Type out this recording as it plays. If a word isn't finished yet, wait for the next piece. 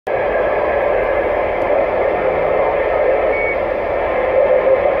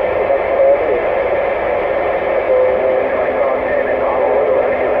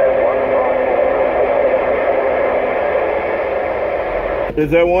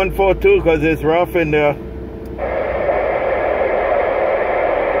Is that 142? Because it's rough in there.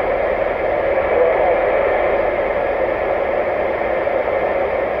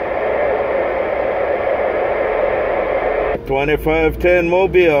 $25.10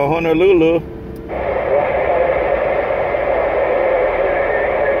 Mobile, Honolulu.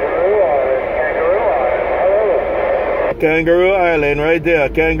 Kangaroo Island, right there.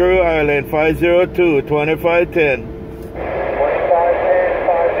 Kangaroo Island, 502, 2510. 2510,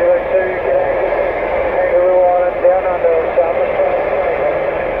 502, Kangaroo Island, down under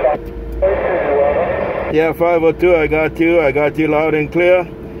South. Yeah, 502, I got you. I got you loud and clear.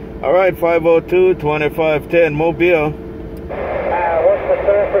 All right, 502, 2510, Mobile. What's the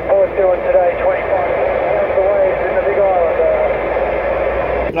surf report doing today? 25 waves in the Big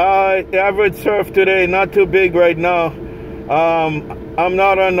Island. Average surf today, not too big right now. I'm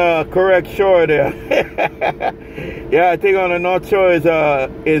not on the correct shore there. Yeah, I think on the North Shore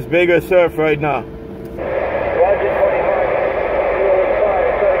is bigger surf right now. Roger,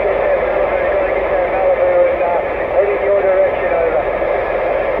 25. Heading your direction,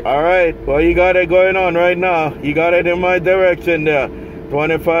 over. All right, well, you got it going on right now. You got it in my direction there.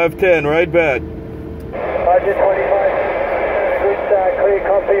 2510, right back. Roger, 25. Good, clear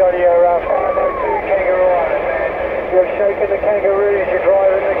copy on your 502 Kangaroo Island, man. You're shaking the kangaroos, you're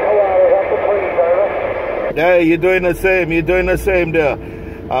driving the koalas up the trees, over. Yeah, you're doing the same. You're doing the same there.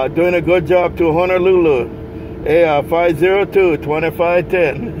 Doing a good job to Honolulu. Hey, 502,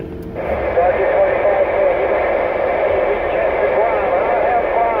 2510. Roger,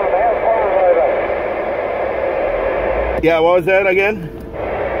 25. Yeah, what was that again?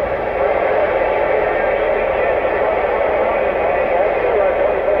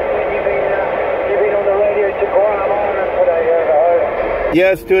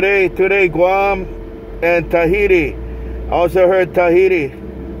 Yes, today Guam and Tahiti. Also heard Tahiti. Waves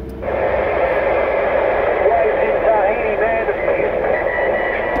in Tahiti, man.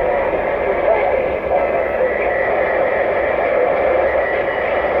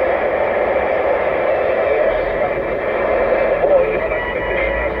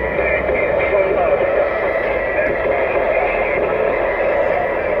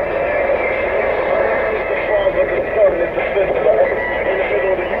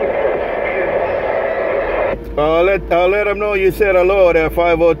 I'll let them know you said hello there,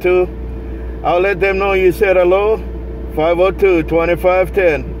 502. I'll let them know you said hello, 502,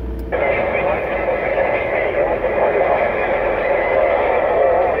 2510.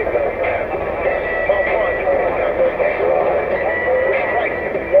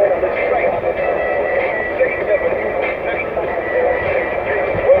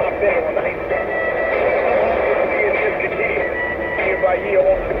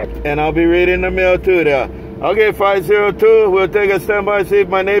 And I'll be reading the mail too there. Okay, 502, we'll take a standby, see if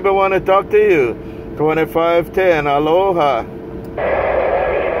my neighbor want to talk to you. 2510, Aloha.